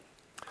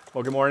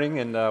Well, good morning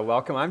and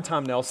welcome. I'm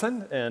Tom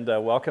Nelson, and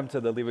welcome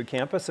to the Leawood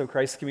campus of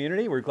Christ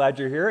Community. We're glad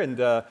you're here,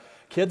 and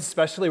kids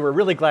especially, we're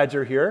really glad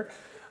you're here.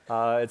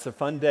 It's a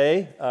fun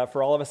day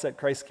for all of us at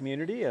Christ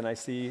Community, and I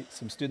see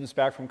some students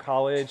back from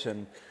college,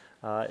 and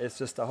it's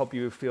just, I hope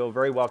you feel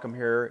very welcome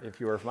here if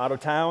you are from out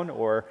of town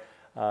or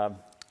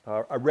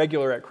a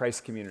regular at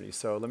Christ Community.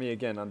 So let me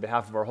again, on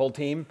behalf of our whole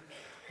team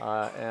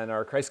and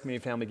our Christ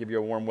Community family, give you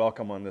a warm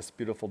welcome on this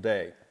beautiful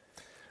day.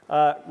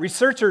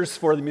 Researchers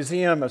for the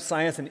Museum of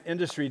Science and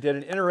Industry did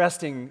an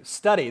interesting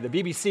study. The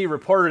BBC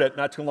reported it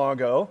not too long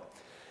ago.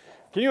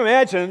 Can you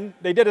imagine?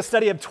 They did a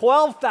study of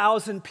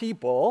 12,000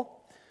 people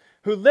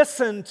who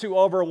listened to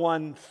over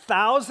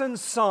 1,000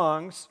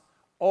 songs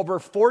over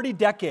 40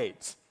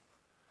 decades.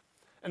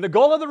 And the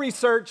goal of the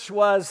research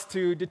was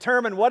to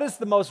determine what is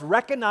the most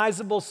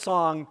recognizable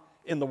song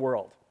in the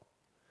world.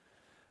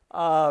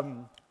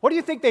 What do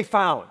you think they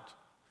found?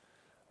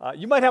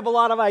 You might have a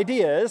lot of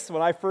ideas.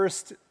 When I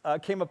first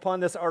came upon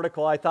this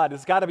article, I thought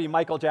it's got to be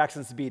Michael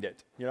Jackson's Beat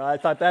It. I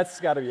thought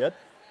that's got to be it.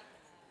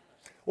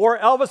 Or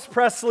Elvis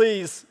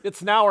Presley's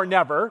It's Now or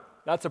Never.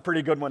 That's a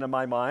pretty good one in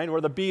my mind.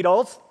 Or the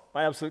Beatles,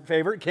 my absolute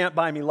favorite, Can't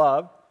Buy Me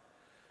Love.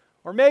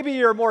 Or maybe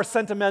you're more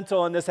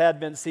sentimental in this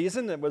Advent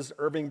season. It was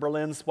Irving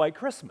Berlin's White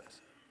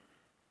Christmas.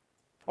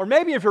 Or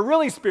maybe if you're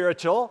really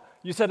spiritual,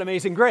 you said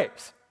Amazing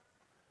Grace.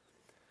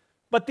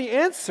 But the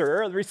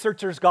answer the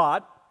researchers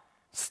got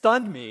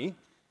stunned me.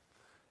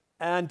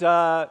 And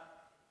the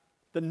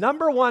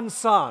number one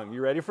song,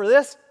 you ready for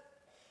this?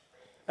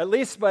 At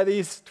least by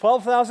these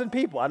 12,000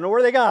 people, I don't know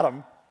where they got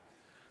them,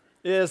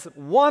 is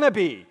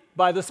Wannabe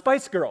by the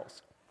Spice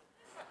Girls.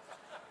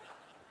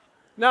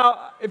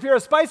 Now, if you're a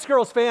Spice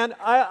Girls fan,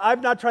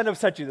 I'm not trying to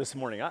upset you this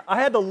morning. I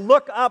had to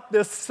look up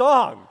this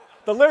song,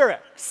 the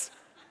lyrics.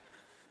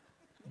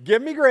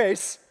 Give me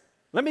grace.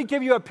 Let me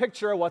give you a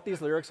picture of what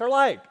these lyrics are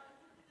like.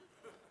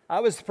 I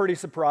was pretty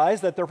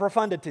surprised at their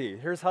profundity.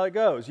 Here's how it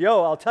goes.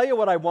 Yo, I'll tell you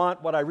what I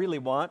want, what I really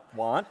want.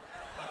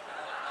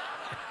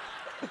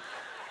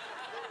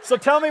 So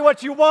tell me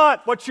what you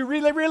want, what you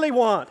really, really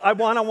want. I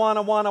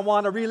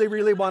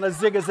really want a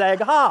zig-a-zag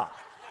ha.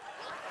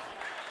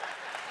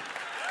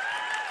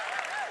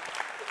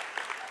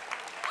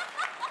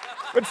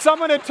 Would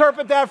someone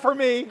interpret that for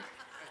me?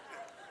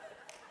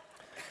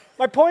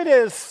 My point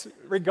is,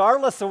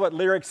 regardless of what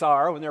lyrics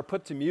are when they're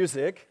put to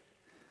music,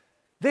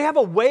 they have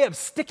a way of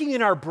sticking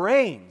in our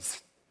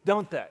brains,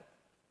 don't they?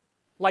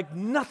 Like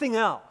nothing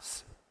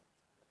else.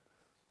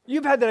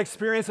 You've had that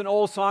experience, an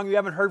old song you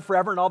haven't heard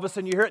forever, and all of a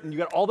sudden you hear it and you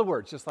get all the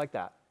words just like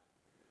that.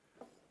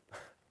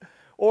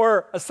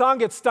 Or a song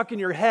gets stuck in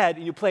your head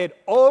and you play it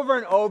over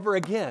and over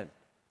again.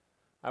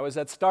 I was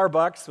at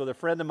Starbucks with a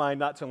friend of mine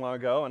not too long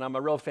ago, and I'm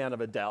a real fan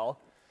of Adele.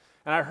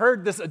 And I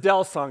heard this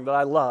Adele song that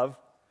I love.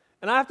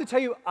 And I have to tell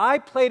you, I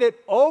played it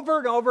over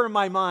and over in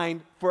my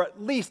mind for at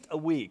least a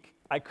week.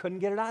 I couldn't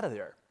get it out of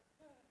there.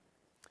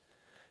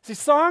 See,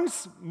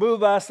 songs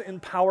move us in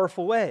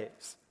powerful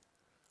ways.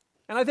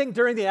 And I think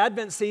during the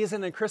Advent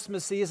season and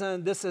Christmas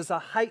season, this is a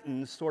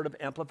heightened sort of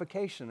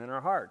amplification in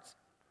our hearts.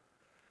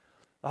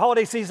 The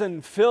holiday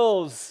season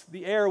fills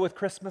the air with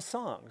Christmas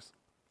songs.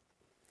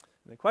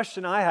 And the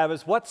question I have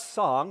is,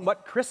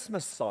 what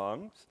Christmas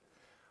songs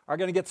are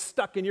going to get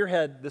stuck in your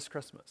head this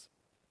Christmas?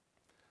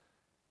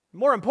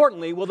 More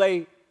importantly, will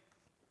they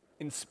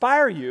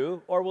inspire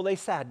you or will they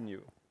sadden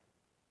you?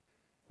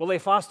 Will they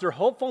foster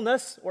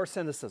hopefulness or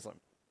cynicism?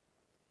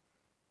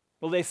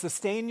 Will they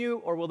sustain you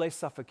or will they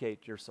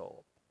suffocate your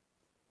soul?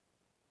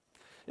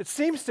 It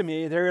seems to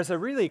me there is a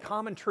really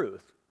common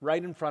truth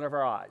right in front of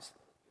our eyes.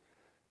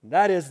 And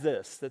that is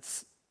this, that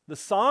the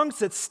songs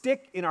that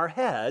stick in our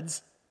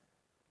heads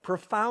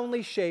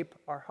profoundly shape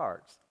our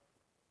hearts.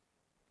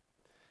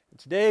 And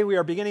today we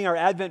are beginning our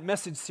Advent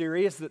message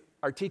series that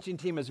our teaching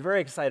team is very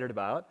excited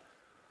about.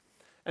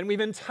 And we've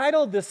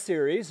entitled this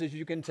series, as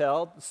you can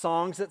tell,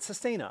 Songs That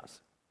Sustain Us.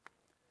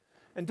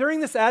 And during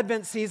this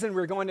Advent season,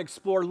 we're going to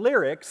explore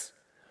lyrics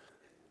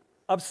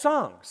of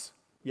songs.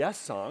 Yes,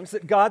 songs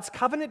that God's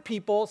covenant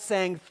people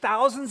sang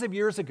thousands of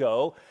years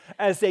ago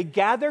as they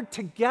gathered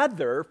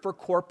together for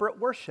corporate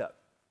worship.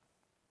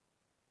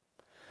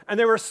 And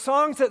there were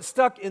songs that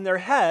stuck in their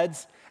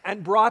heads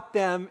and brought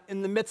them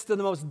in the midst of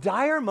the most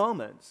dire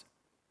moments,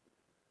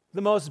 the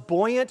most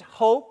buoyant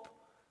hope,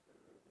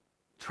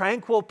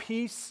 tranquil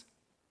peace,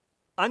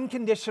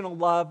 unconditional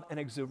love, and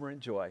exuberant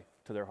joy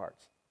to their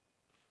hearts.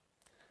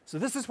 So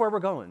this is where we're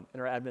going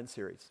in our Advent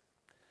series.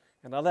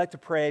 And I'd like to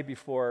pray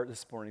before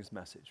this morning's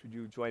message. Would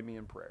you join me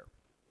in prayer?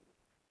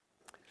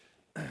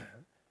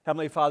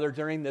 Heavenly Father,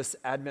 during this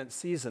Advent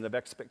season of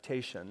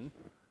expectation,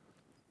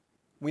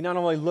 we not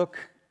only look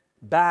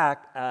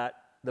back at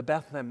the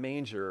Bethlehem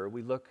manger,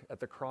 we look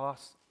at the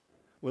cross,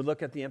 we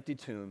look at the empty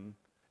tomb,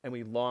 and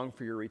we long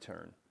for your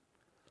return.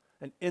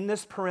 And in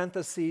this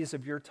parenthesis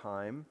of your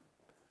time,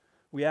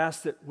 we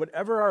ask that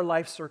whatever our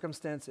life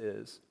circumstance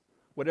is,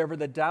 whatever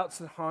the doubts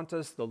that haunt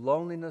us, the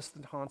loneliness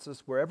that haunts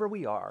us, wherever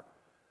we are,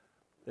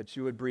 that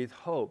you would breathe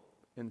hope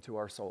into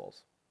our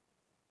souls.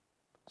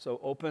 So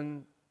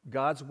open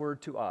God's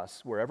word to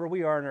us, wherever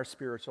we are in our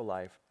spiritual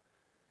life,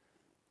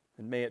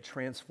 and may it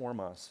transform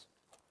us.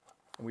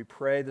 And we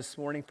pray this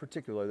morning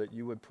particularly that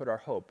you would put our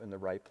hope in the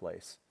right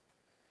place.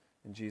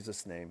 In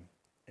Jesus' name,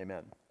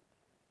 amen.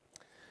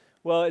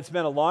 Well, it's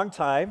been a long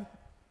time,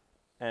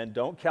 and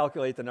don't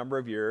calculate the number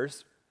of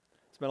years.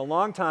 It's been a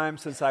long time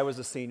since I was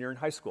a senior in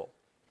high school.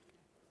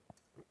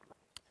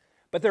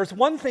 But there's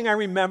one thing I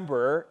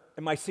remember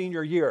in my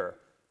senior year,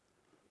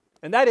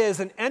 and that is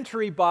an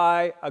entry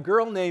by a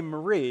girl named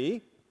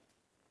Marie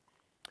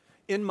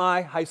in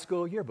my high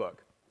school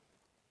yearbook.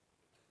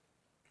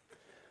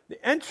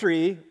 The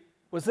entry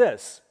was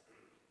this: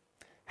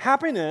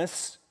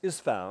 happiness is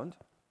found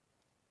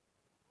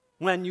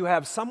when you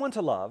have someone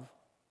to love,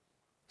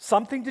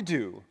 something to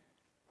do,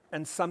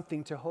 and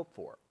something to hope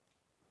for.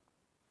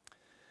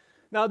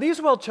 Now,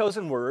 these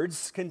well-chosen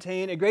words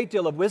contain a great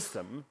deal of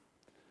wisdom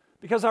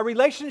because our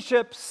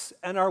relationships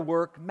and our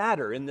work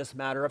matter in this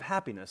matter of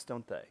happiness,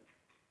 don't they?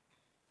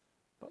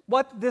 But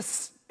what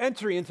this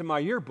entry into my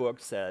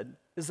yearbook said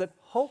is that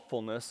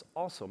hopefulness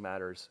also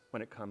matters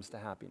when it comes to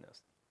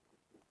happiness.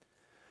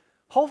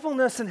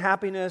 Hopefulness and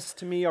happiness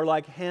to me are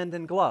like hand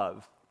and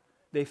glove.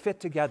 They fit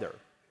together.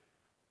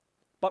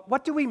 But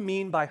what do we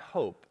mean by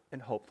hope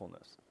and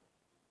hopefulness?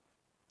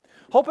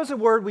 Hope is a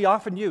word we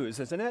often use,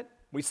 isn't it?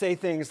 We say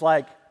things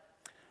like,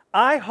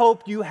 I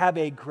hope you have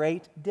a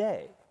great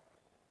day.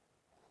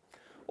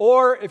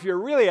 Or if you're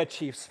really a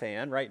Chiefs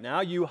fan right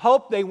now, you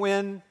hope they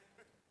win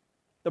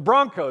the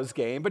Broncos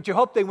game, but you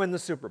hope they win the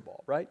Super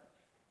Bowl, right?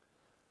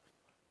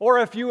 Or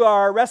if you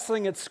are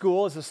wrestling at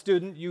school as a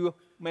student, you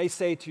may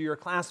say to your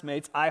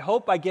classmates, I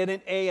hope I get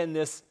an A in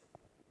this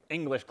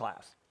English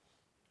class.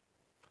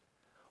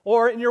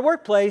 Or in your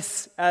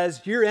workplace,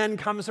 as year end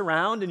comes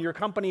around and your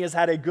company has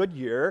had a good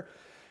year,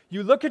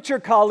 you look at your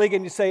colleague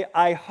and you say,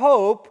 I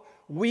hope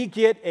we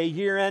get a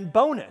year-end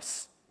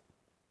bonus.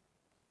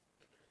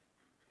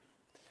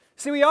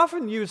 See, we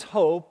often use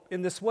hope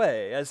in this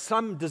way as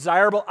some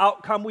desirable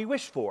outcome we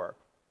wish for,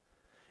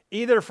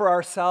 either for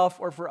ourselves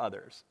or for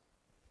others.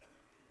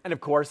 And of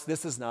course,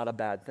 this is not a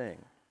bad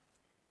thing.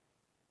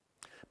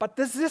 But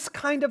does this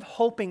kind of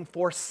hoping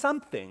for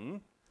something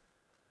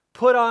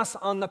put us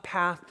on the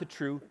path to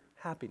true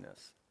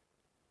happiness?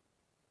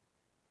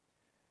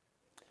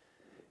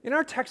 In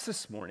our text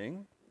this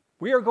morning,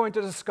 we are going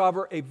to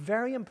discover a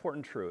very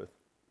important truth,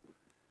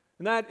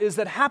 and that is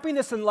that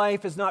happiness in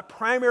life is not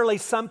primarily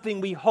something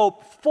we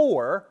hope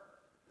for,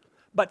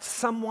 but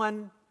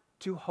someone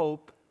to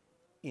hope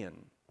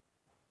in.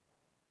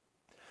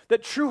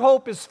 That true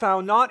hope is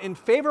found not in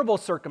favorable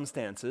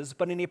circumstances,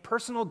 but in a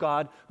personal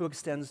God who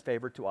extends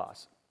favor to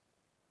us.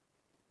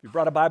 If you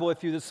brought a Bible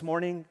with you this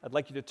morning, I'd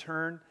like you to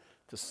turn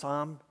to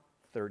Psalm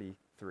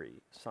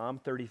 33. Psalm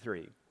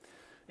 33.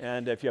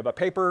 And if you have a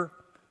paper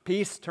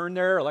piece, turn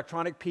there,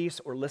 electronic piece,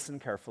 or listen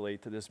carefully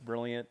to this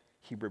brilliant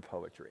Hebrew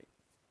poetry.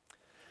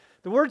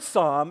 The word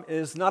psalm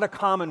is not a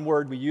common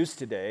word we use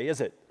today,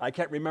 is it? I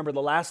can't remember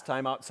the last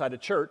time outside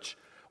of church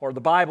or the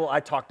Bible I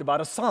talked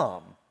about a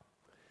psalm.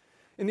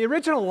 In the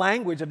original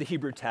language of the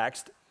Hebrew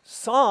text,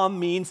 psalm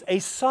means a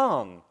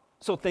song.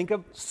 So think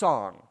of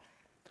song.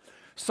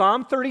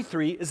 Psalm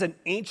 33 is an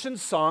ancient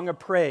song of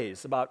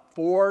praise, about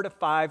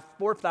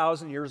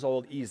 4,000 years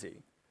old,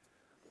 easy.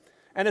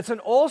 And it's an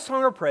old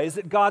song of praise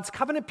that God's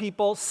covenant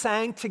people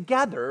sang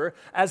together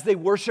as they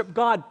worship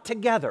God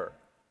together.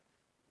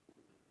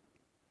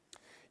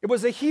 It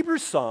was a Hebrew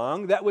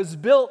song that was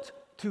built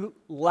to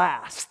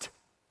last.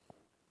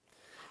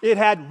 It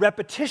had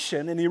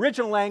repetition. In the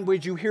original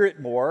language, you hear it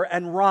more,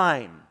 and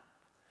rhyme.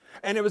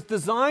 And it was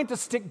designed to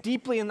stick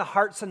deeply in the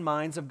hearts and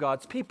minds of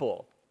God's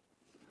people.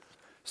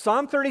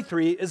 Psalm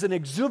 33 is an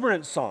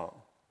exuberant song.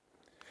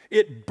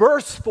 It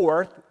bursts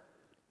forth,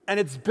 and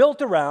it's built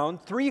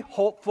around three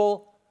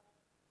hopeful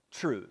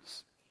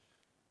truths.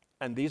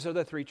 And these are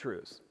the three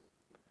truths.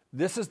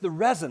 This is the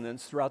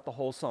resonance throughout the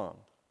whole song.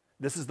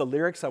 This is the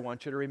lyrics I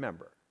want you to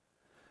remember.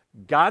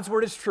 God's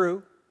word is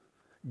true,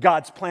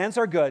 God's plans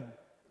are good,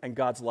 and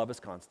God's love is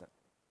constant.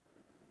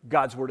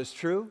 God's word is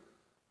true,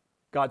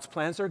 God's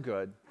plans are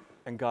good,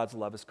 and God's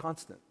love is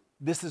constant.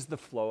 This is the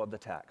flow of the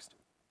text.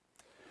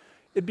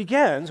 It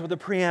begins with a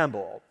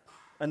preamble.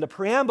 And the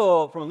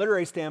preamble, from a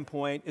literary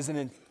standpoint, is an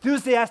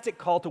enthusiastic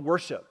call to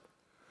worship,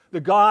 the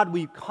God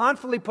we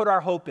confidently put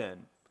our hope in.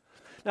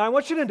 Now, I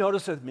want you to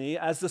notice with me,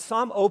 as the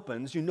psalm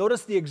opens, you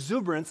notice the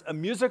exuberance of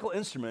musical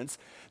instruments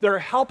that are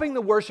helping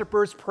the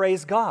worshipers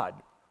praise God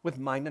with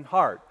mind and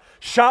heart.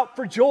 Shout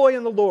for joy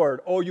in the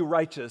Lord, O you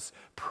righteous.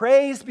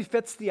 Praise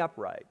befits the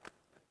upright.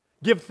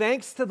 Give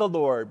thanks to the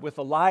Lord with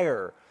a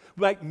lyre,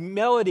 like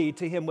melody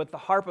to him with the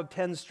harp of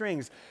 10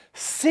 strings.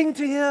 Sing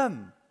to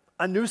him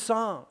a new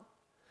song.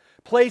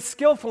 Play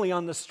skillfully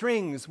on the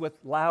strings with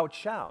loud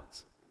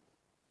shouts.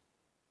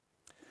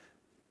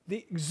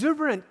 The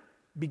exuberant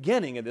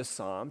beginning of this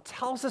psalm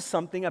tells us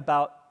something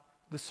about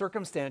the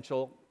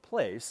circumstantial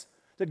place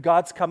that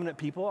God's covenant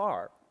people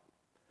are.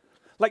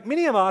 Like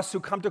many of us who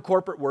come to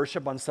corporate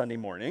worship on Sunday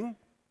morning,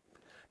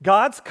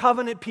 God's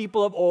covenant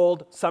people of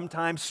old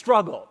sometimes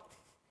struggle.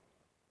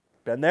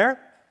 Been there?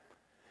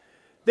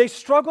 They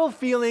struggle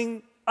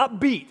feeling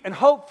upbeat and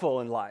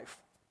hopeful in life.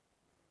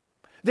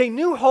 They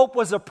knew hope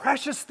was a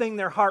precious thing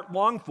their heart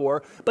longed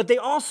for, but they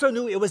also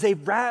knew it was a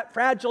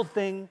fragile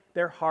thing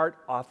their heart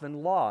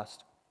often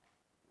lost.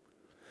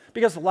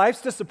 Because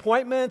life's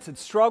disappointments and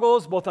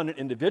struggles, both on an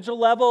individual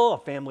level, a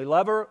family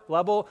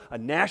level, a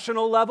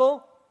national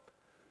level,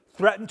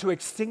 threatened to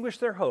extinguish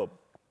their hope.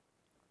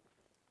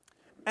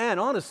 And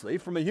honestly,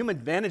 from a human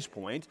vantage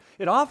point,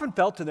 it often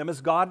felt to them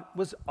as God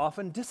was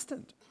often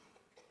distant.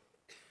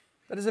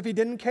 That is, if he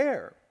didn't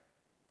care.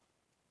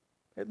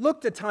 It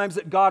looked at times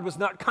that God was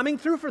not coming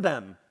through for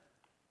them,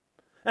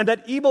 and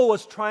that evil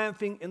was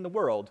triumphing in the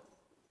world.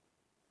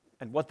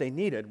 And what they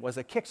needed was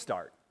a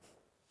kickstart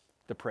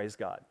to praise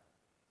God.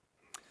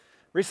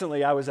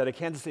 Recently, I was at a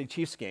Kansas City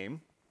Chiefs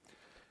game,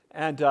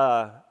 and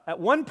at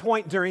one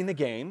point during the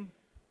game,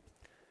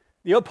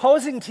 the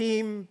opposing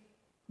team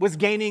was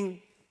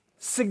gaining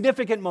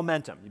significant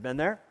momentum. You been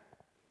there?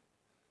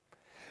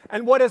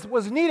 And what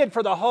was needed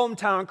for the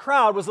hometown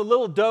crowd was a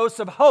little dose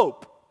of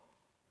hope.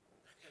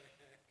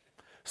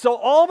 So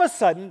all of a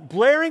sudden,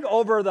 blaring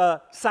over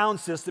the sound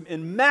system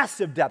in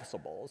massive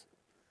decibels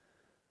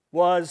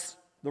was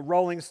the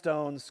Rolling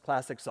Stones'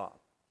 classic song,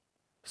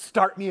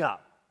 "Start Me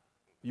Up."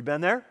 You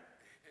been there?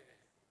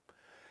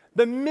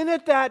 The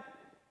minute that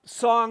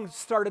song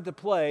started to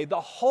play,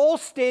 the whole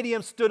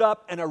stadium stood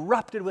up and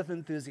erupted with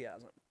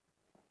enthusiasm.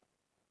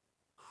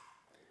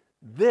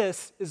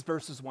 This is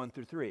verses 1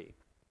 through 3.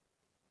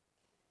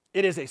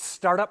 It is a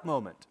startup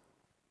moment.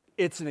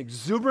 It's an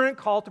exuberant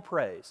call to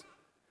praise.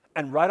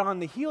 And right on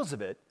the heels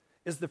of it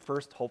is the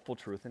first hopeful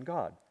truth in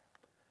God.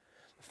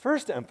 The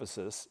first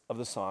emphasis of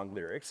the song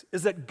lyrics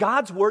is that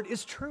God's word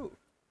is true.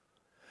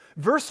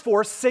 Verse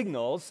 4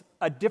 signals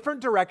a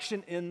different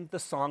direction in the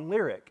song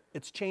lyric.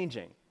 It's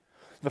changing.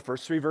 The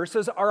first 3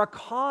 verses are a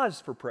cause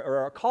for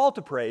or a call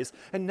to praise,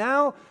 and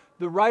now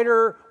the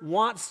writer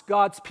wants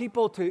God's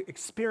people to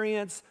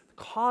experience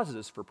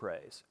causes for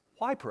praise.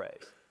 Why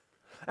praise?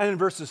 And in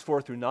verses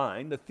 4 through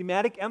 9, the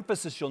thematic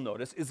emphasis you'll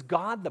notice is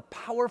God, the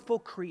powerful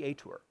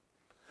creator.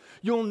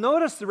 You'll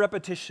notice the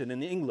repetition in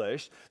the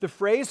English, the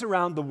phrase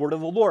around the word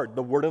of the Lord,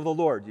 the word of the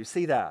Lord. You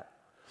see that?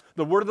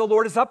 The word of the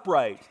Lord is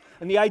upright.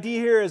 And the idea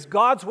here is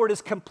God's word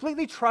is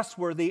completely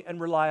trustworthy and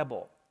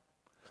reliable.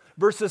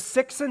 Verses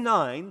 6 and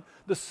 9,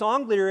 the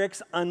song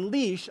lyrics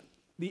unleash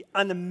the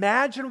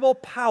unimaginable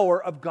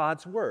power of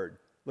God's word.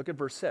 Look at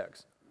verse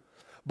 6.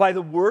 By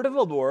the word of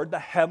the Lord, the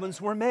heavens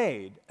were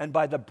made, and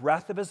by the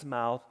breath of his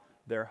mouth,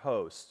 their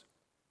host.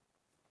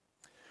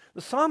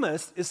 The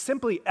psalmist is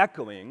simply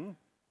echoing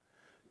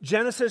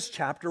Genesis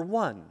chapter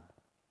 1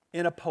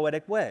 in a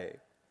poetic way.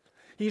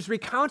 He's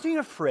recounting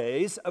a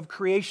phrase of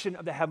creation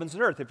of the heavens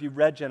and earth. If you've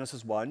read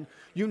Genesis 1,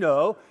 you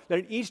know that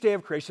in each day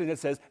of creation it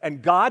says,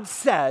 and God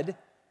said,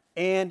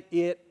 and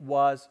it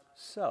was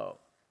so.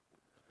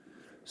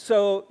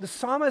 So the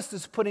psalmist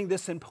is putting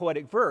this in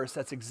poetic verse.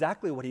 That's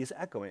exactly what he's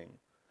echoing.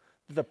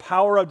 The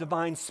power of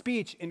divine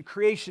speech in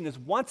creation is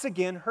once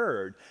again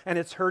heard, and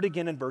it's heard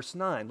again in verse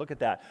 9. Look at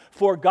that.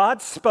 For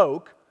God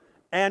spoke,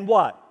 and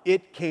what?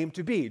 It came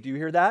to be. Do you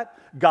hear that?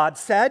 God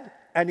said,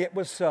 and it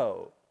was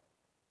so.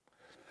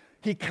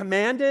 He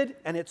commanded,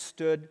 and it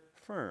stood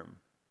firm.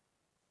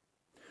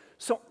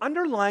 So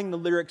underlying the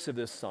lyrics of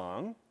this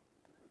song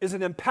is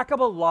an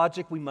impeccable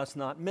logic we must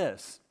not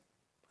miss.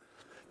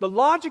 The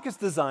logic is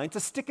designed to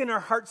stick in our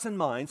hearts and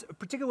minds,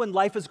 particularly when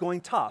life is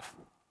going tough,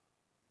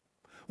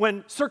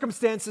 when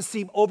circumstances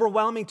seem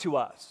overwhelming to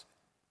us,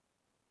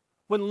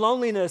 when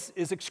loneliness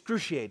is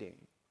excruciating.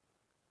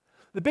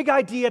 The big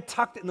idea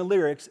tucked in the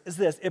lyrics is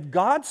this: if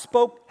God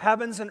spoke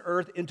heavens and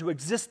earth into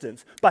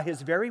existence by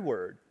his very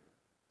word,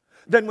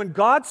 then when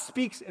God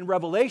speaks in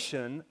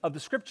revelation of the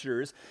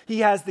scriptures, he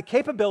has the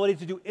capability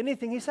to do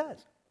anything he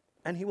says,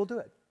 and he will do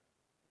it.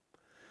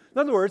 In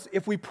other words,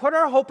 if we put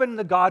our hope in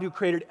the God who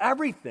created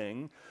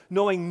everything,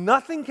 knowing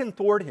nothing can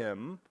thwart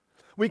him,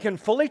 we can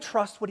fully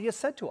trust what he has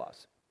said to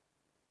us.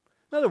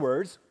 In other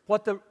words,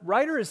 what the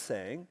writer is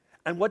saying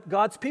and what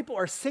God's people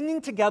are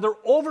singing together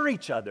over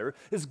each other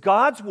is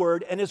God's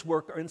word and his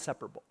work are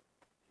inseparable.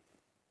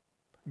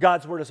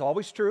 God's word is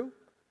always true.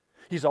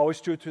 He's always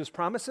true to his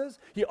promises.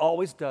 He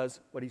always does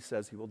what he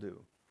says he will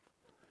do.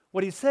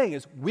 What he's saying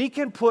is we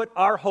can put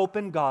our hope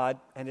in God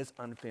and his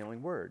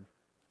unfailing word.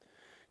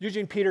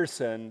 Eugene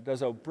Peterson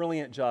does a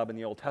brilliant job in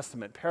the Old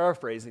Testament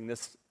paraphrasing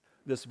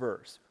this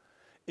verse.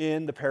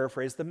 In the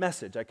paraphrase, The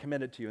Message, I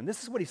commend it to you. And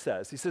this is what he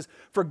says. He says,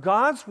 for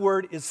God's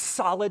word is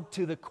solid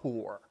to the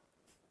core.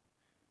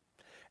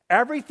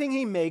 Everything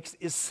he makes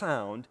is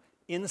sound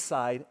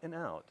inside and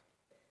out.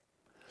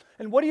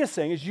 And what he is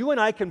saying is you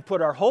and I can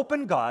put our hope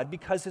in God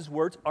because his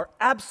words are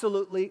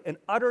absolutely and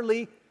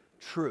utterly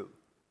true.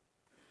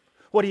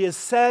 What he has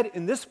said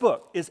in this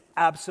book is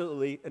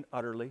absolutely and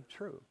utterly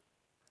true.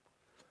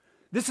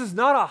 This is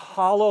not a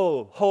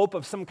hollow hope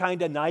of some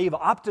kind of naive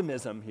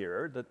optimism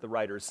here that the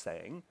writer is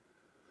saying,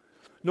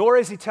 nor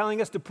is he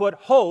telling us to put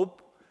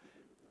hope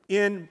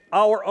in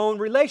our own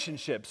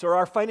relationships or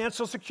our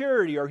financial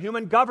security or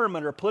human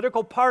government or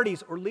political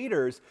parties or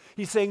leaders.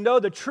 He's saying, no,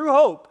 the true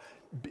hope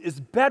is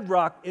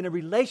bedrock in a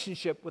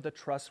relationship with a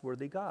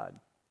trustworthy God.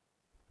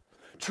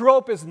 True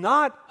hope is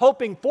not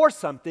hoping for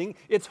something,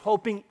 it's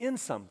hoping in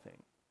something,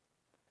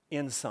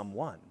 in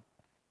someone.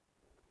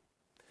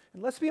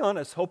 And let's be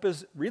honest, hope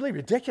is really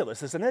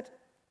ridiculous, isn't it?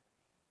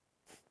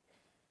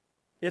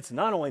 It's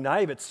not only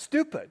naive, it's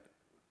stupid,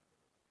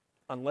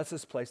 unless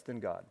it's placed in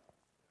God.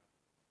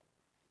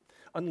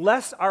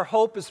 Unless our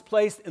hope is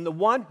placed in the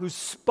one who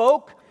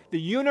spoke the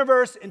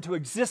universe into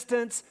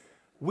existence,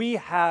 we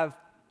have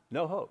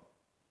no hope.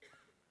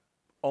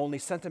 Only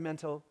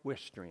sentimental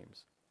wish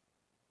dreams.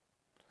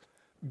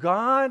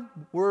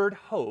 God-word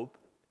hope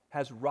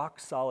has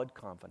rock-solid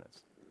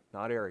confidence,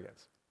 not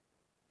arrogance.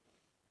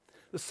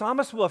 The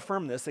psalmist will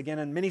affirm this again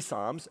in many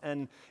psalms,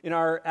 and in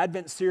our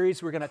Advent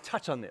series, we're going to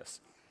touch on this.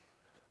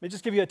 Let me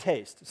just give you a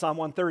taste. Psalm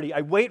 130,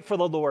 I wait for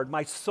the Lord,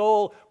 my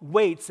soul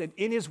waits, and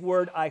in his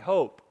word I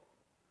hope.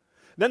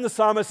 Then the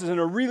psalmist is in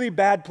a really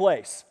bad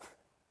place.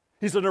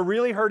 He's in a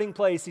really hurting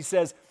place. He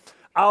says,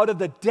 out of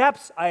the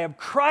depths I have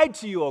cried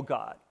to you, O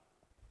God.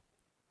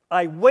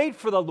 I wait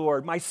for the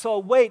Lord, my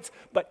soul waits,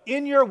 but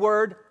in your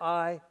word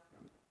I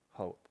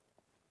hope.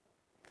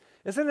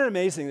 Isn't it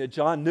amazing that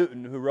John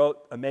Newton, who wrote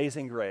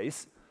Amazing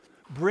Grace,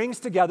 brings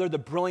together the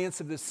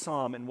brilliance of this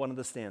psalm in one of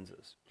the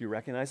stanzas? Do you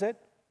recognize it?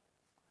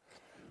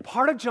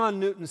 Part of John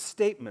Newton's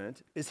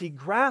statement is he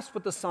grasps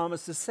what the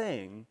psalmist is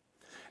saying,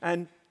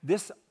 and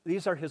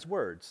these are his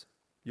words.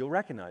 You'll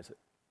recognize it.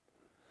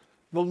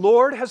 The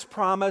Lord has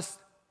promised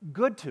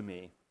good to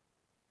me.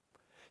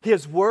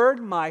 His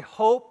word my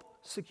hope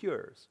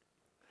secures.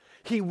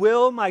 He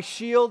will my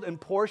shield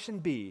and portion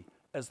be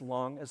as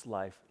long as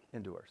life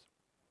endures.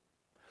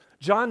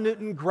 John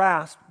Newton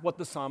grasped what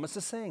the psalmist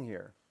is saying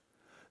here.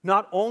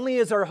 Not only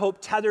is our hope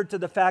tethered to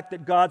the fact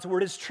that God's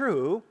word is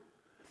true,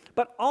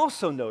 but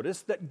also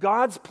notice that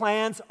God's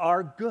plans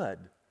are good.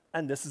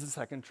 And this is the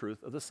second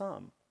truth of the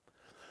psalm.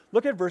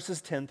 Look at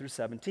verses 10 through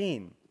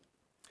 17.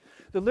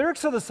 The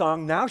lyrics of the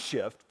song now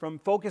shift from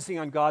focusing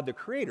on God the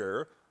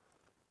Creator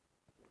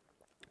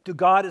to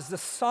God as the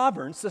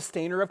sovereign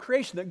sustainer of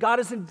creation, that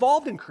God is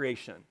involved in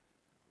creation.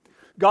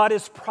 God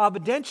is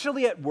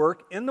providentially at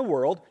work in the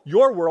world,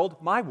 your world,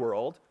 my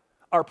world,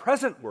 our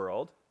present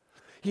world.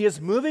 He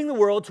is moving the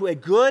world to a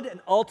good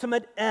and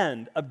ultimate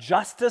end of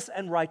justice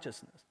and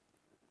righteousness.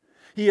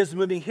 He is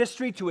moving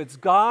history to its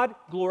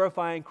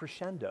God-glorifying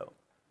crescendo.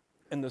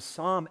 And the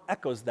psalm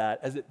echoes that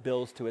as it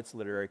builds to its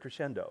literary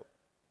crescendo.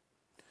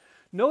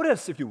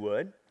 Notice, if you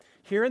would,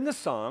 here in the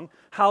song,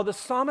 how the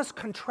psalmist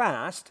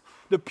contrasts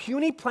the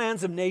puny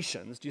plans of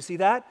nations, do you see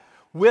that,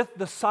 with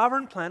the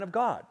sovereign plan of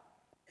God.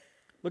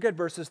 Look at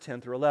verses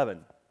 10 through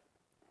 11.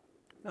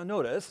 Now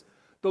notice,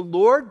 the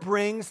Lord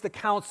brings the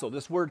counsel.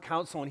 This word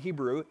counsel in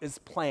Hebrew is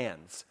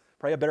plans.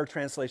 Probably a better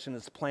translation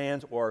is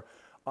plans or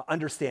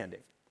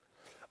understanding.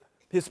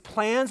 His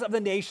plans of the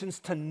nations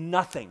to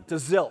nothing, to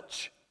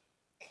zilch.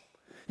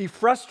 He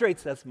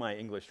frustrates, that's my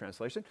English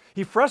translation,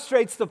 he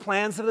frustrates the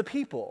plans of the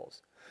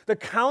peoples. The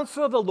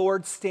counsel of the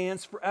Lord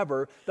stands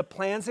forever, the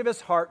plans of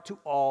his heart to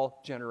all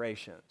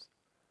generations.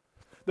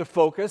 The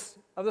focus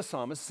of the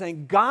psalmist is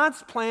saying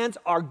God's plans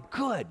are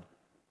good.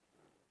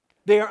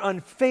 They are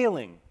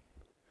unfailing.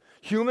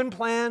 Human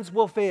plans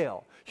will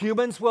fail.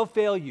 Humans will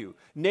fail you.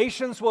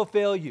 Nations will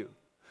fail you.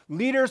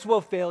 Leaders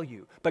will fail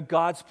you. But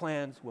God's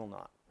plans will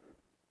not.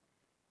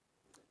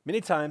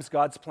 Many times,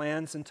 God's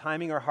plans and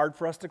timing are hard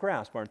for us to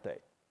grasp, aren't they?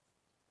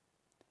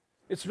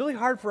 It's really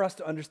hard for us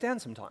to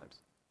understand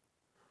sometimes.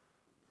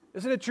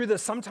 Isn't it true that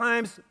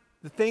sometimes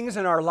the things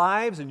in our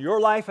lives, in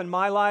your life and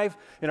my life,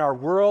 in our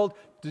world,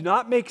 do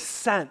not make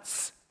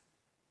sense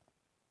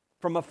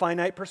from a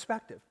finite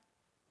perspective?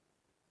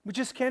 We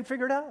just can't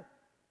figure it out.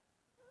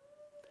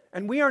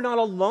 And we are not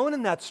alone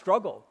in that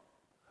struggle.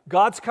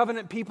 God's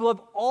covenant people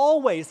have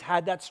always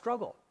had that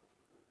struggle.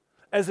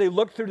 As they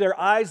look through their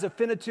eyes of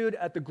finitude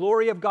at the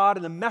glory of God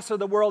and the mess of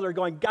the world, they're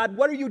going, God,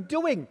 what are you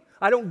doing?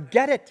 I don't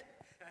get it.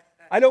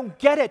 I don't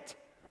get it.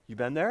 You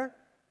been there?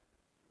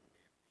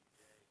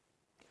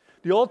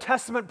 The Old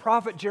Testament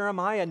prophet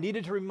Jeremiah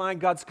needed to remind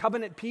God's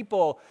covenant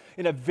people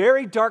in a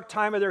very dark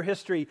time of their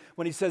history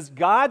when he says,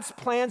 God's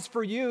plans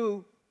for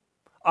you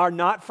are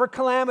not for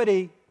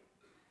calamity,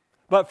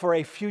 but for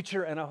a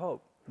future and a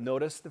hope.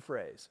 Notice the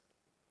phrase.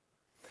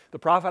 The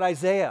prophet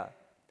Isaiah,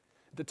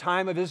 at the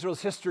time of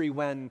Israel's history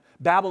when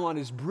Babylon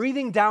is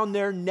breathing down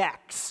their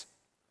necks,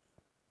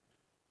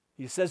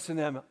 he says to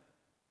them,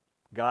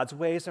 God's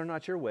ways are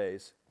not your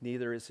ways,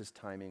 neither is his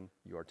timing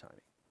your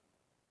timing.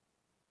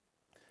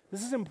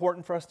 This is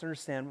important for us to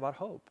understand about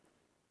hope.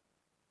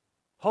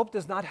 Hope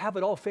does not have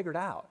it all figured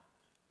out.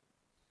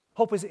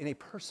 Hope is in a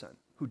person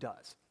who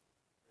does.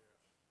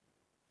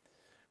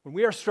 When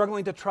we are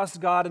struggling to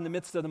trust God in the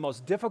midst of the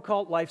most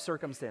difficult life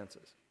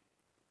circumstances,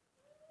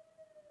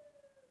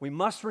 we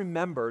must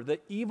remember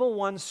that evil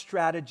one's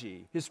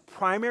strategy, his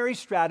primary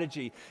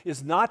strategy,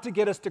 is not to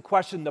get us to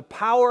question the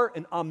power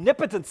and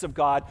omnipotence of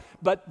God,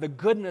 but the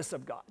goodness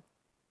of God.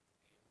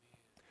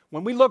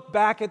 When we look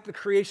back at the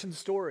creation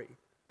story,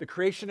 the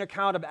creation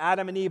account of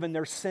Adam and Eve and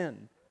their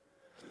sin,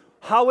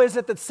 how is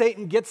it that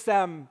Satan gets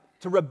them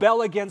to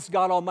rebel against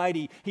God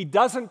Almighty? He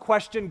doesn't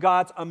question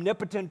God's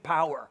omnipotent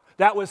power.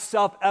 That was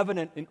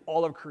self-evident in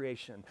all of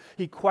creation.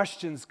 He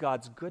questions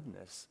God's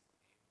goodness.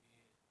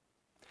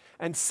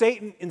 And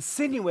Satan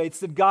insinuates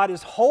that God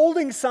is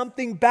holding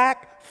something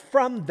back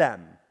from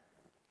them,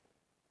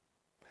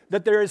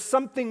 that there is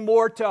something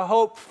more to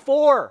hope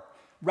for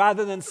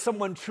rather than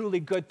someone truly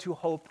good to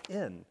hope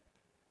in.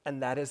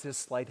 And that is his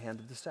sleight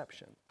hand of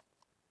deception.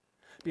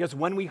 Because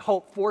when we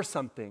hope for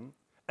something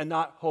and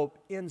not hope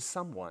in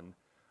someone,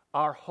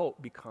 our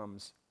hope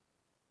becomes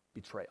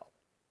betrayal.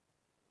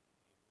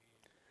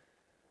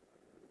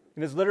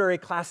 In his literary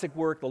classic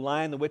work, The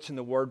Lion, the Witch, and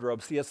the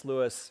Wardrobe, C.S.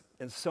 Lewis,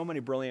 in so many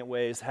brilliant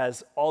ways,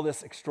 has all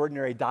this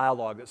extraordinary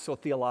dialogue that's so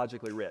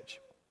theologically rich.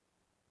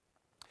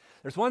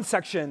 There's one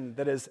section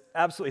that is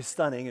absolutely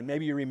stunning, and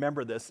maybe you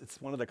remember this.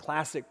 It's one of the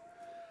classic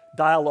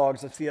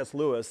dialogues of C.S.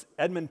 Lewis.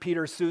 Edmund,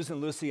 Peter,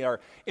 Susan, Lucy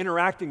are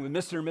interacting with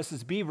Mr. and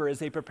Mrs. Beaver as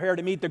they prepare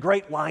to meet the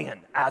great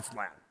lion,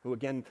 Aslan, who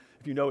again,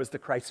 if you know, is the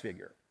Christ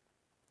figure.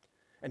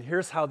 And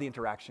here's how the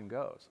interaction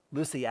goes.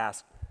 Lucy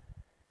asks,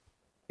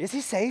 "Is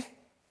he safe?"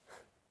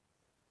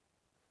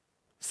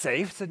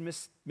 "Safe," said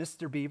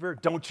Mr. Beaver.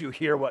 "Don't you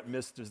hear what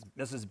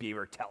Mrs.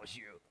 Beaver tells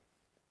you?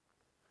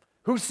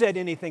 Who said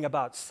anything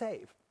about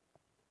safe?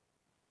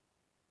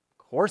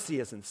 Of course he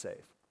isn't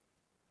safe,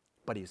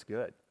 but he's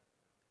good.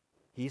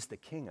 He's the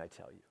king, I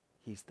tell you.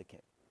 He's the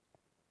king."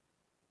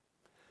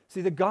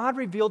 See, the God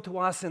revealed to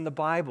us in the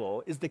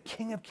Bible is the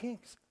King of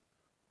Kings.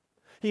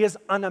 He is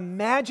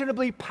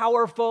unimaginably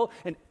powerful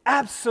and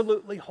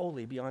absolutely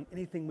holy beyond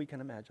anything we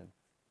can imagine.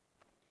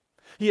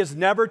 He is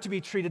never to be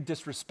treated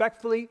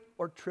disrespectfully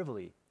or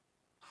trivially.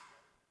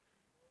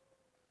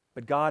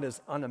 But God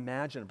is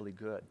unimaginably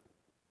good.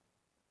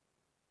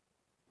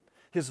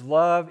 His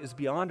love is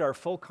beyond our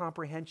full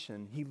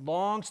comprehension. He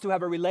longs to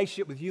have a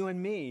relationship with you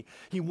and me.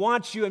 He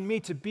wants you and me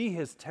to be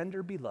his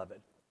tender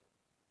beloved.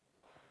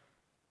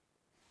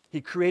 He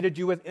created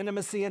you with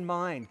intimacy in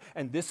mind,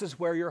 and this is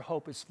where your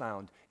hope is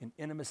found, in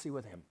intimacy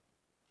with him.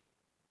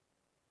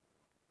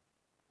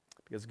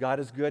 Because God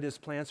is good, his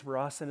plans for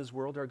us and his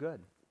world are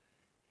good.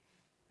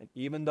 And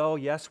even though,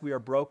 yes, we are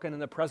broken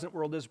and the present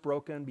world is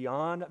broken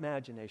beyond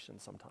imagination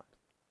sometimes,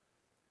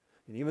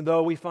 and even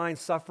though we find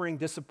suffering,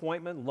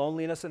 disappointment,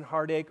 loneliness, and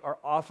heartache are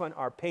often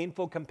our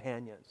painful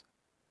companions,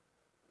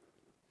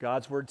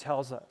 God's word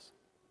tells us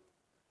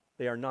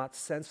they are not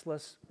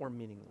senseless or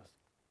meaningless.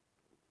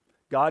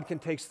 God can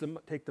take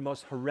the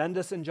most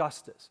horrendous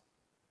injustice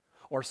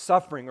or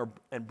suffering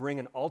and bring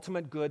an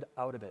ultimate good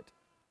out of it.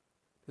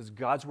 Because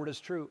God's word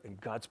is true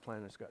and God's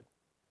plan is good.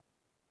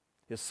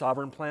 His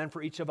sovereign plan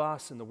for each of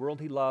us and the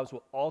world he loves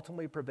will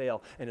ultimately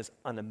prevail and is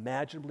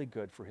unimaginably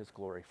good for his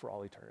glory for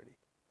all eternity.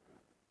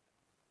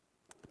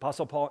 The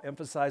Apostle Paul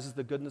emphasizes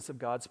the goodness of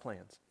God's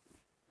plans.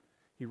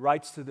 He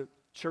writes to the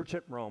church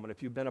at Rome, and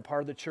if you've been a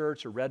part of the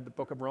church or read the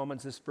book of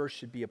Romans, this verse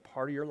should be a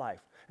part of your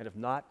life. And if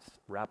not,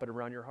 wrap it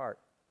around your heart.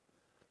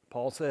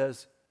 Paul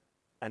says,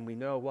 and we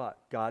know what?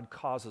 God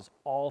causes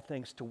all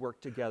things to work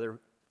together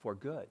for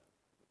good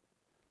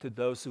to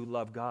those who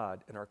love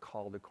God and are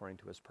called according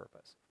to his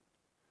purpose.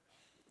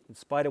 In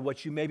spite of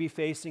what you may be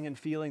facing and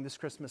feeling this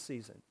Christmas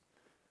season,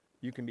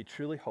 you can be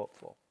truly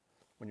hopeful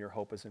when your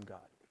hope is in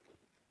God.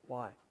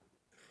 Why?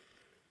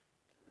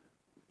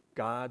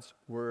 God's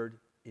word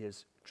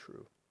is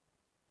true.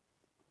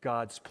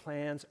 God's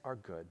plans are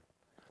good.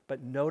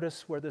 But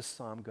notice where this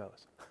psalm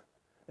goes,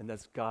 and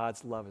that's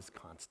God's love is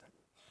constant.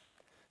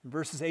 In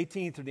verses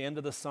 18 through the end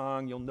of the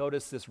song, you'll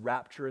notice this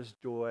rapturous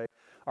joy,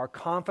 our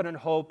confident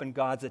hope and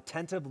God's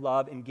attentive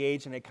love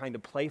engaged in a kind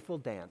of playful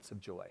dance of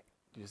joy.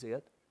 Do you see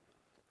it?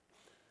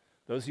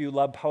 Those of you who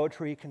love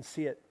poetry can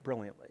see it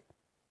brilliantly.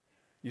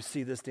 You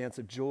see this dance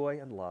of joy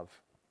and love,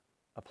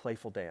 a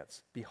playful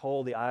dance.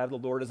 Behold, the eye of the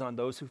Lord is on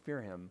those who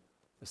fear him,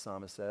 the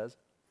psalmist says,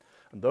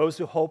 and those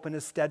who hope in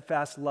his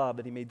steadfast love,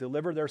 that he may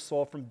deliver their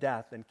soul from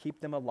death and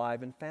keep them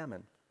alive in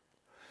famine.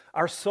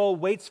 Our soul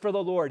waits for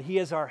the Lord. He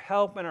is our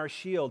help and our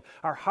shield.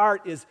 Our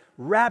heart is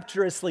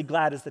rapturously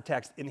glad, is the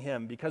text, in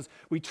him because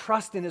we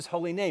trust in his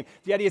holy name.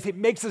 The idea is it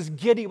makes us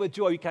giddy with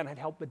joy. We cannot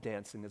help but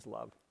dance in his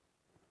love.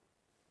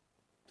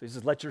 So he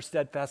says, let your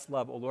steadfast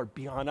love, O Lord,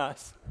 be on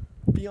us,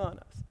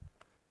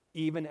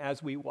 even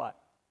as we what?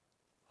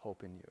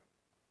 Hope in you.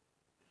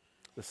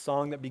 The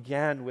song that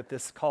began with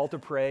this call to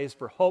praise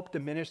for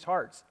hope-diminished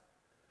hearts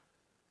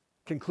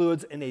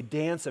concludes in a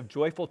dance of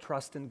joyful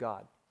trust in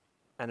God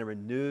and a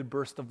renewed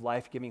burst of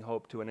life-giving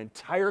hope to an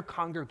entire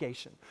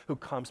congregation who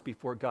comes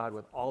before God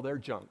with all their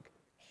junk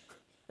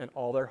and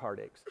all their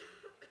heartaches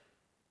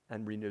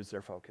and renews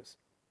their focus.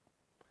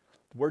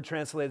 The word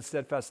translated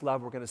steadfast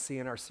love we're going to see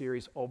in our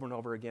series over and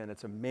over again.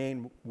 It's a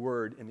main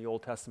word in the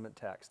Old Testament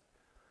text.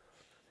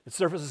 It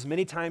surfaces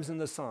many times in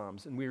the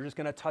Psalms, and we're just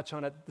going to touch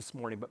on it this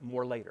morning, but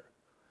more later.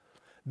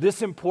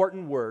 This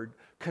important word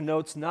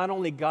connotes not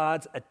only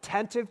God's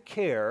attentive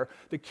care,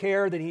 the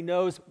care that he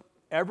knows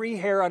every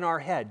hair on our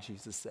head,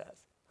 Jesus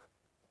says,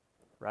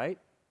 right?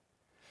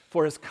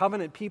 For his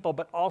covenant people,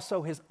 but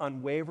also his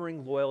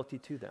unwavering loyalty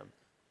to them.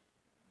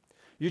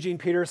 Eugene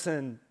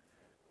Peterson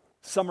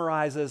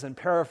summarizes and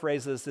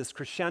paraphrases this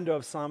crescendo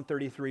of Psalm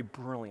 33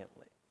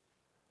 brilliantly.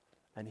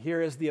 And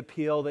here is the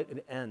appeal that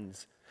it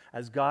ends.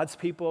 As God's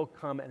people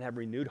come and have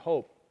renewed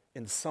hope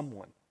in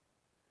someone.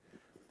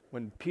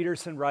 When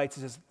Peterson writes,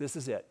 he says, this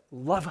is it.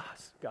 Love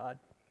us, God.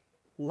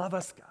 Love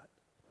us, God.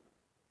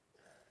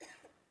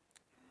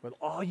 With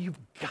all you've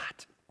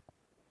got.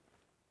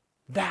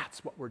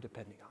 That's what we're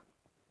depending on.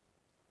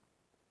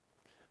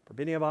 For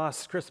many of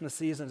us, Christmas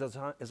season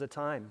is a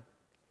time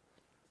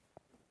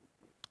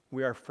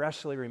we are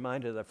freshly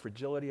reminded of the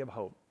fragility of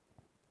hope.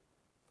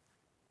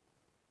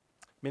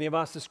 Many of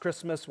us this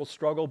Christmas will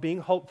struggle being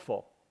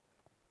hopeful.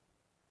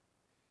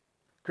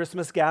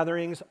 Christmas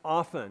gatherings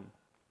often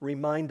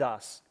remind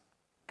us,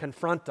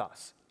 confront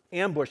us,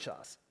 ambush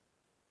us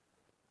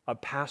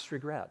of past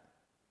regret,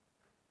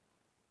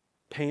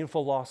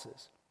 painful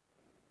losses,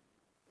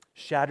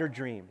 shattered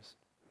dreams,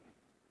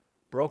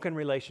 broken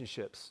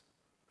relationships,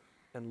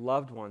 and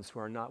loved ones who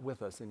are not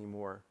with us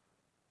anymore.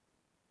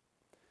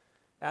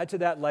 Add to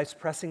that life's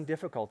pressing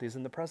difficulties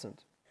in the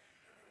present,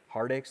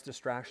 heartaches,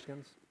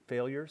 distractions,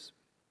 failures.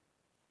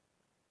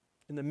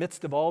 In the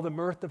midst of all the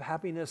mirth of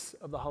happiness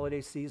of the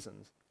holiday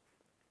seasons,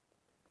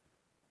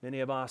 many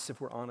of us,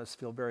 if we're honest,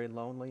 feel very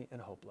lonely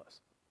and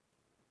hopeless.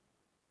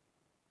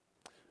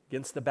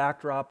 Against the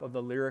backdrop of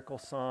the lyrical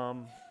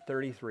Psalm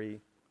 33,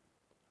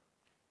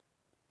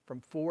 from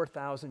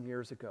 4,000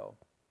 years ago,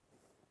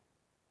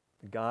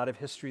 the God of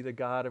history, the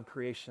God of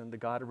creation, the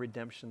God of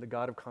redemption, the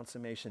God of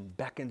consummation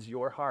beckons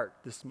your heart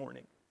this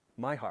morning,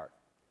 my heart,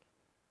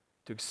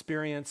 to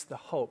experience the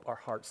hope our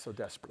hearts so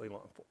desperately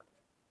long for.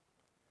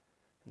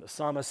 And the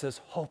psalmist says,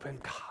 hope in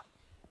God.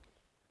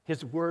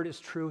 His word is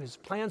true, his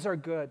plans are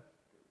good,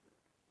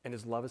 and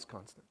his love is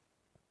constant.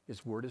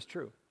 His word is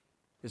true,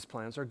 his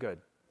plans are good,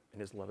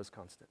 and his love is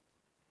constant.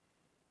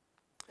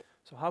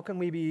 So how can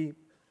we be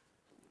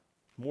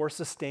more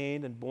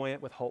sustained and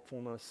buoyant with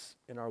hopefulness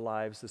in our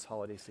lives this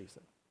holiday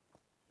season?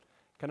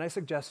 Can I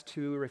suggest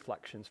 2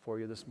 reflections for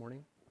you this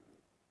morning?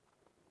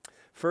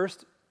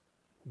 First,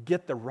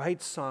 get the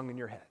right song in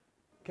your head,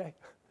 okay?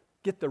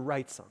 Get the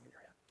right song in your head.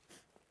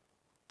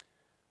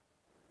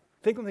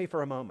 Think with me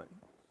for a moment,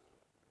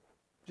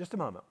 just a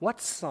moment. What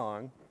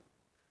song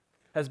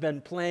has been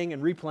playing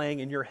and replaying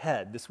in your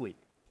head this week?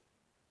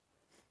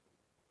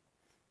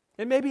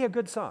 It may be a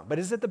good song, but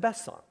is it the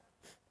best song?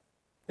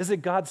 Is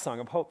it God's song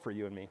of hope for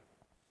you and me?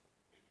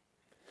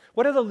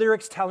 What are the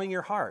lyrics telling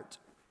your heart?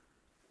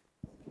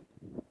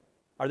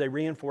 Are they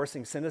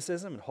reinforcing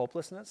cynicism and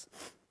hopelessness?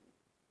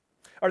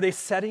 Are they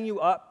setting you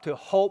up to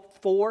hope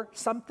for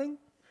something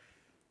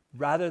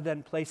rather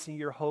than placing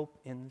your hope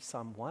in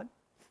someone?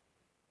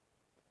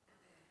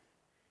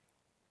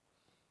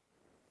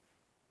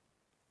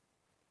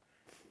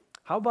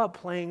 How about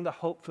playing the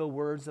hope-filled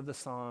words of the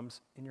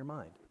Psalms in your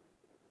mind?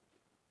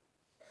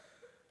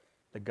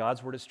 That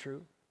God's word is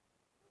true,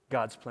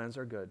 God's plans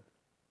are good,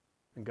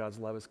 and God's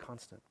love is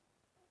constant.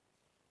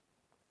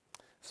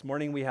 This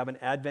morning we have an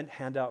Advent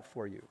handout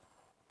for you.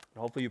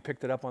 Hopefully you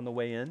picked it up on the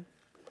way in.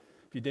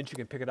 If you didn't, you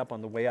can pick it up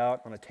on the way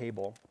out on a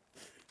table.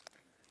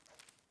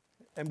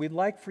 And we'd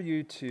like for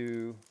you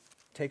to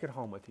take it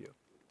home with you.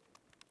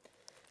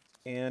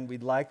 And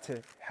we'd like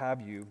to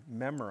have you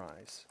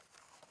memorize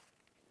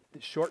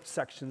the short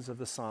sections of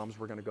the Psalms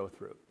we're going to go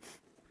through.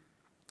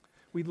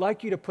 We'd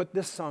like you to put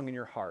this song in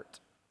your heart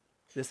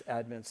this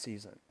Advent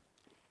season.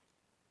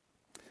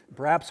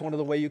 Perhaps one of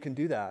the ways you can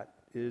do that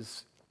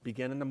is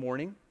begin in the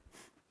morning,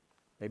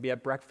 maybe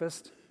at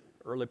breakfast,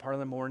 early part of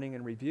the morning,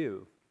 and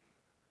review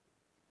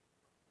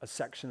a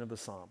section of the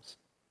Psalms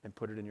and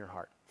put it in your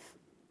heart.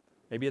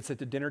 Maybe it's at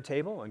the dinner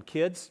table, and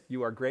kids,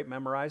 you are great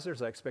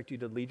memorizers. I expect you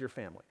to lead your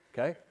family,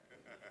 okay?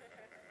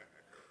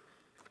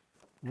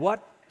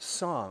 What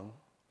song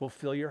will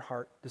fill your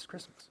heart this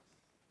Christmas?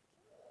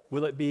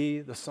 Will it be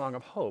the song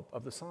of hope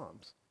of the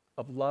Psalms,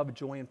 of love,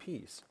 joy, and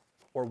peace?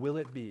 Or will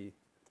it be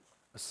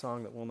a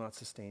song that will not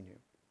sustain you?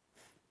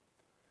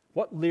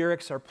 What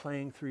lyrics are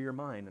playing through your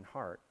mind and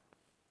heart?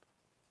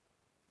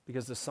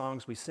 Because the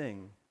songs we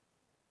sing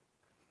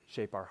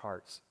shape our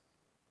hearts.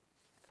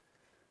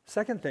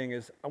 Second thing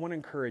is, I want to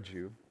encourage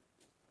you,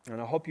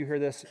 and I hope you hear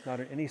this not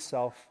in any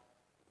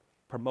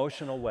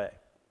self-promotional way,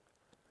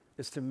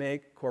 is to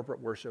make corporate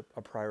worship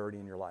a priority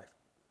in your life.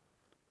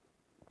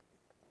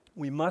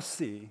 We must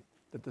see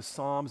that the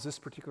Psalms, this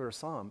particular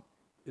Psalm,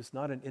 is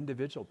not an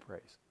individual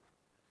praise.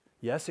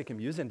 Yes, it can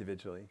be used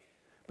individually,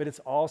 but it's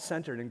all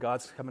centered in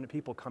God's covenant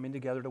people coming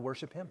together to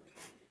worship him.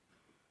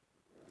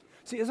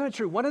 See, isn't it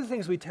true? One of the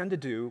things we tend to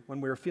do when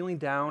we're feeling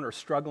down or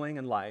struggling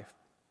in life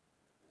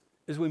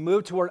is we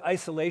move toward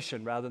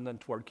isolation rather than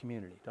toward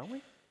community, don't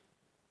we?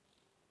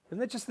 Isn't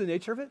that just the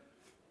nature of it?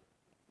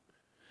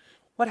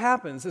 What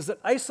happens is that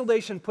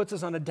isolation puts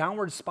us on a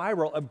downward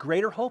spiral of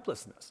greater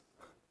hopelessness.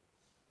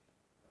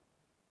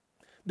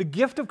 The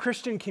gift of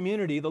Christian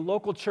community, the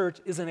local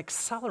church, is an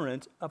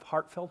accelerant of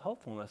heartfelt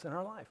hopefulness in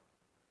our life.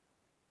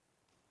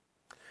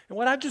 And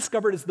what I've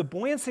discovered is the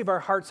buoyancy of our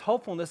heart's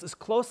hopefulness is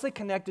closely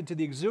connected to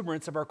the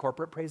exuberance of our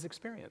corporate praise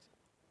experience.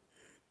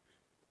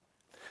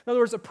 In other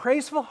words, a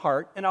praiseful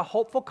heart and a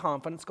hopeful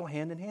confidence go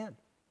hand in hand.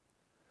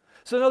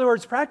 So in other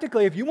words,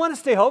 practically, if you want to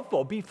stay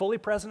hopeful, be fully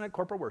present at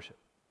corporate worship.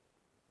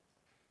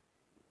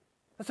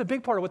 That's a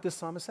big part of what this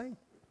psalm is saying.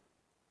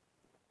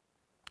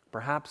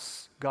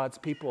 Perhaps God's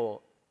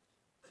people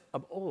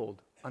of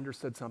old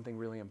understood something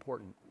really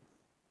important.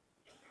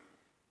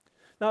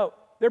 Now,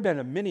 there have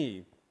been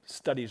many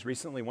studies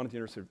recently, one at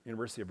the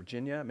University of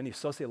Virginia, many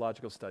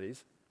sociological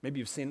studies, maybe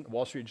you've seen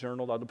Wall Street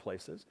Journal, other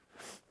places,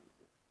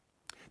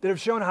 that have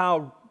shown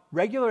how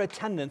regular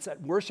attendance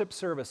at worship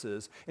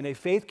services in a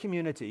faith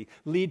community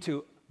lead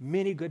to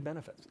many good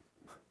benefits.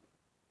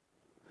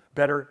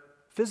 Better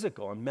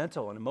physical and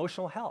mental and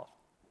emotional health,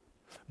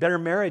 better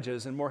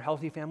marriages and more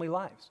healthy family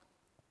lives.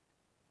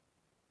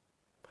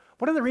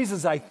 One of the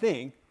reasons I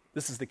think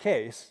this is the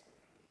case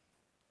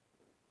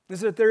is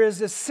that there is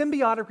this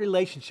symbiotic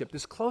relationship,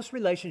 this close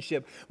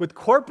relationship with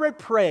corporate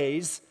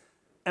praise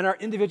and our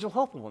individual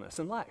hopefulness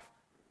in life.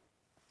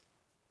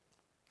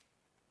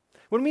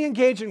 When we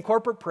engage in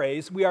corporate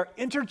praise, we are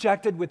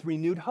interjected with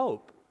renewed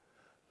hope.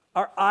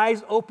 Our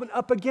eyes open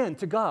up again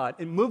to God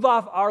and move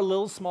off our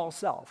little small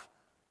self.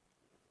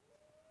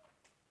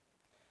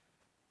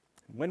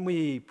 When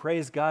we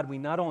praise God, we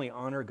not only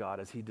honor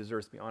God as He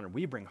deserves to be honored,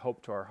 we bring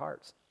hope to our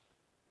hearts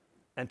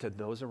and to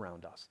those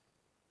around us.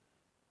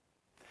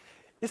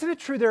 Isn't it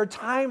true there are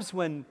times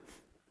when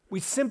we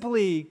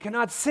simply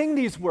cannot sing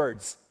these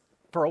words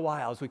for a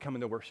while as we come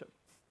into worship?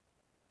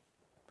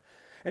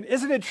 And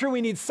isn't it true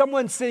we need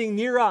someone sitting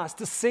near us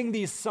to sing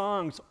these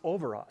songs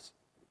over us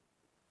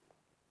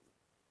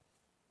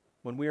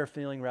when we are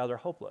feeling rather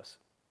hopeless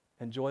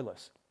and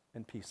joyless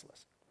and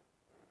peaceless?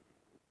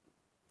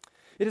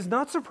 It is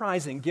not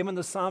surprising, given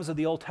the Psalms of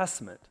the Old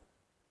Testament,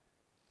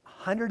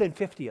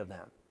 150 of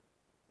them,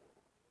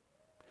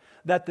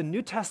 that the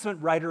New Testament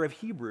writer of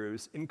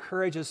Hebrews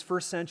encourages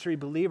first century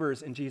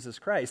believers in Jesus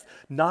Christ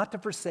not to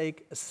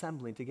forsake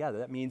assembling together.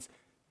 That means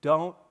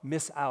don't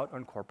miss out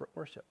on corporate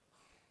worship.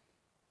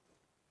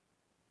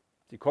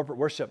 See, corporate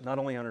worship not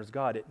only honors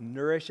God, it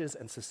nourishes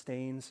and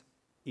sustains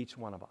each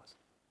one of us.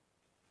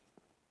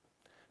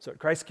 So at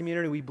Christ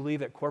Community, we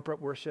believe that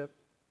corporate worship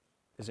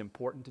is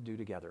important to do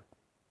together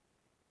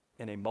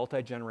in a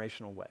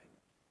multi-generational way.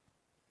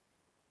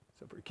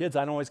 So for kids,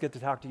 I don't always get to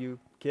talk to you.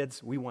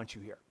 Kids, we want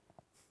you here.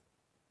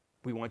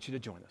 We want you to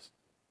join us.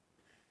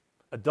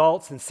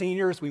 Adults and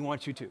seniors, we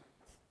want you to.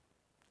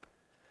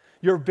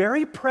 Your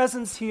very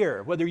presence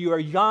here, whether you are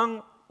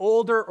young,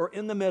 older, or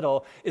in the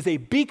middle, is a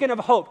beacon of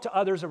hope to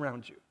others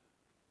around you.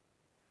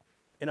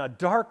 In a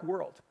dark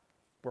world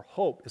where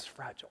hope is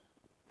fragile.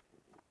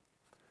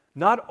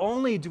 Not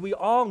only do we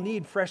all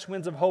need fresh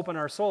winds of hope in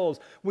our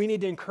souls, we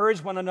need to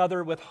encourage one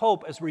another with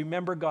hope as we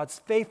remember God's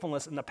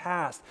faithfulness in the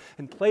past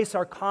and place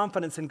our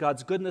confidence in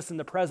God's goodness in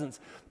the present.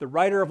 The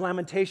writer of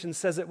Lamentations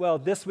says it well,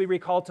 "This we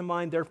recall to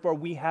mind, therefore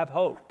we have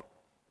hope.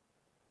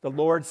 The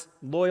Lord's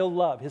loyal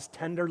love, His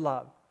tender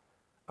love,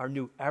 are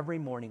new every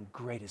morning,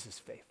 great is His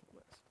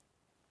faithfulness."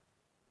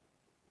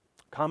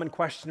 Common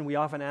question we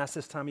often ask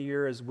this time of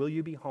year is, will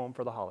you be home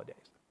for the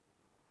holidays?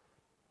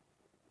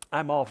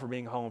 I'm all for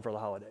being home for the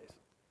holidays.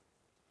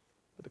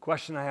 But the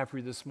question I have for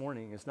you this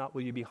morning is not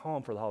will you be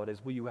home for the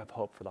holidays, will you have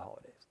hope for the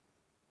holidays?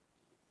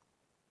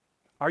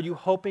 Are you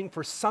hoping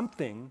for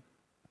something,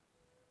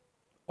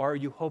 or are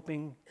you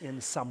hoping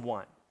in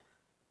someone?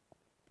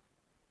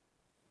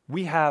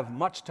 We have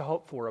much to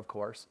hope for, of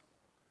course,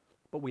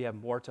 but we have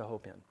more to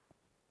hope in.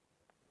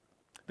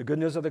 The good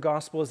news of the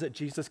gospel is that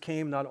Jesus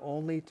came not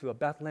only to a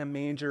Bethlehem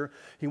manger,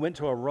 He went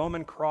to a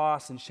Roman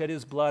cross and shed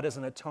His blood as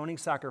an atoning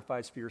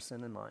sacrifice for your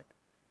sin and mine.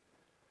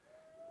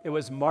 It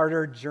was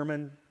martyred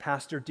German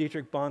pastor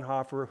Dietrich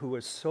Bonhoeffer who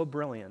was so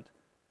brilliant,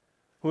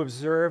 who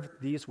observed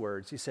these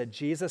words. He said,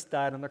 Jesus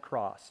died on the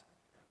cross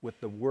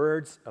with the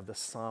words of the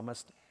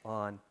psalmist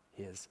on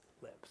his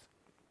lips.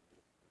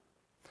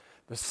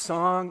 The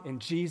song in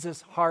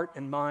Jesus' heart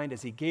and mind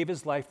as He gave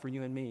His life for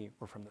you and me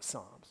were from the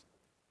Psalms.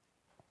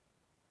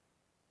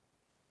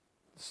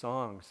 The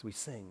songs we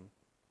sing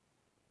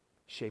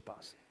shape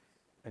us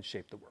and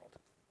shape the world.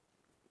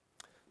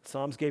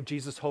 Psalms gave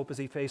Jesus hope as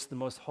He faced the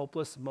most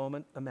hopeless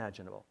moment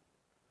imaginable.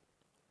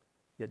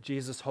 Yet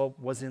Jesus' hope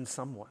was in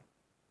someone.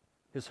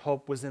 His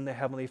hope was in the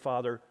Heavenly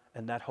Father,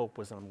 and that hope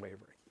was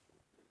unwavering.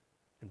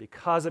 And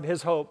because of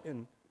His hope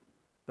in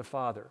the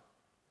Father,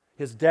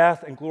 His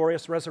death and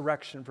glorious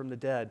resurrection from the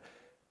dead,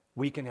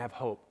 we can have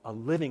hope, a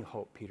living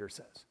hope, Peter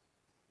says,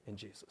 in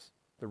Jesus,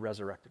 the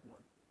resurrected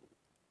one.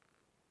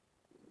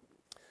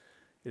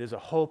 It is a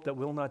hope that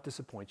will not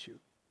disappoint you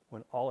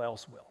when all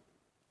else will.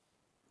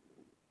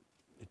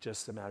 It's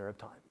just a matter of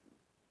time.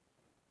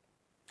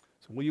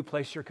 So will you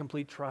place your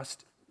complete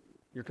trust,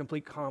 your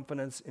complete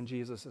confidence in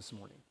Jesus this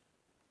morning?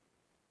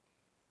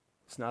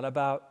 It's not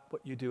about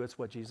what you do, it's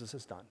what Jesus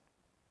has done.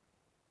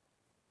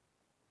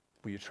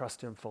 Will you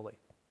trust Him fully?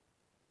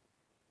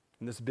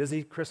 In this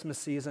busy Christmas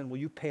season, will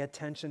you pay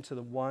attention to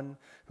the one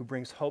who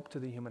brings hope to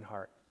the human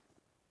heart?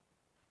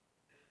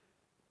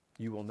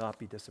 You will not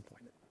be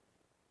disappointed.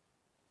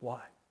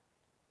 Why?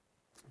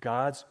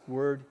 God's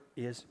word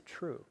is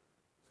true.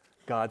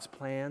 God's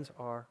plans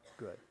are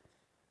good,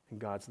 and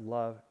God's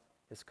love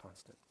is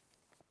constant.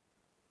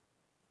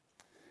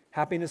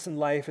 Happiness in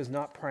life is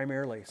not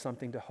primarily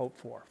something to hope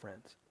for,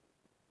 friends.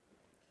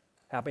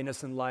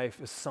 Happiness in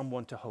life is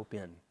someone to hope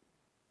in.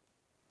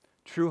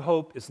 True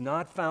hope is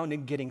not found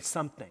in getting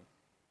something,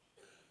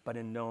 but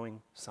in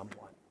knowing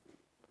someone.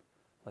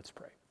 Let's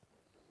pray.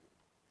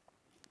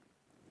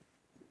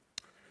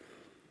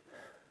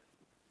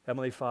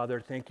 Heavenly Father,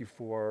 thank you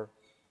for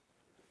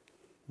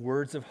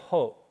words of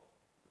hope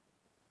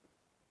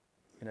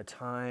in a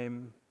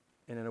time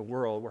and in a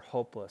world where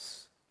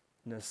hopelessness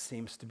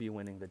seems to be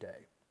winning the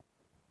day.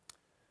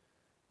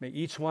 May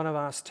each one of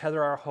us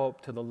tether our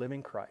hope to the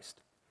living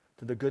Christ,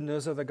 to the good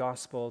news of the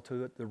gospel,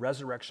 to the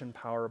resurrection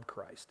power of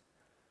Christ.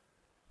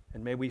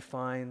 And may we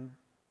find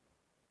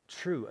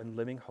true and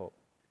living hope.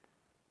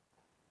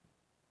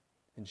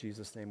 In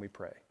Jesus' name we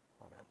pray.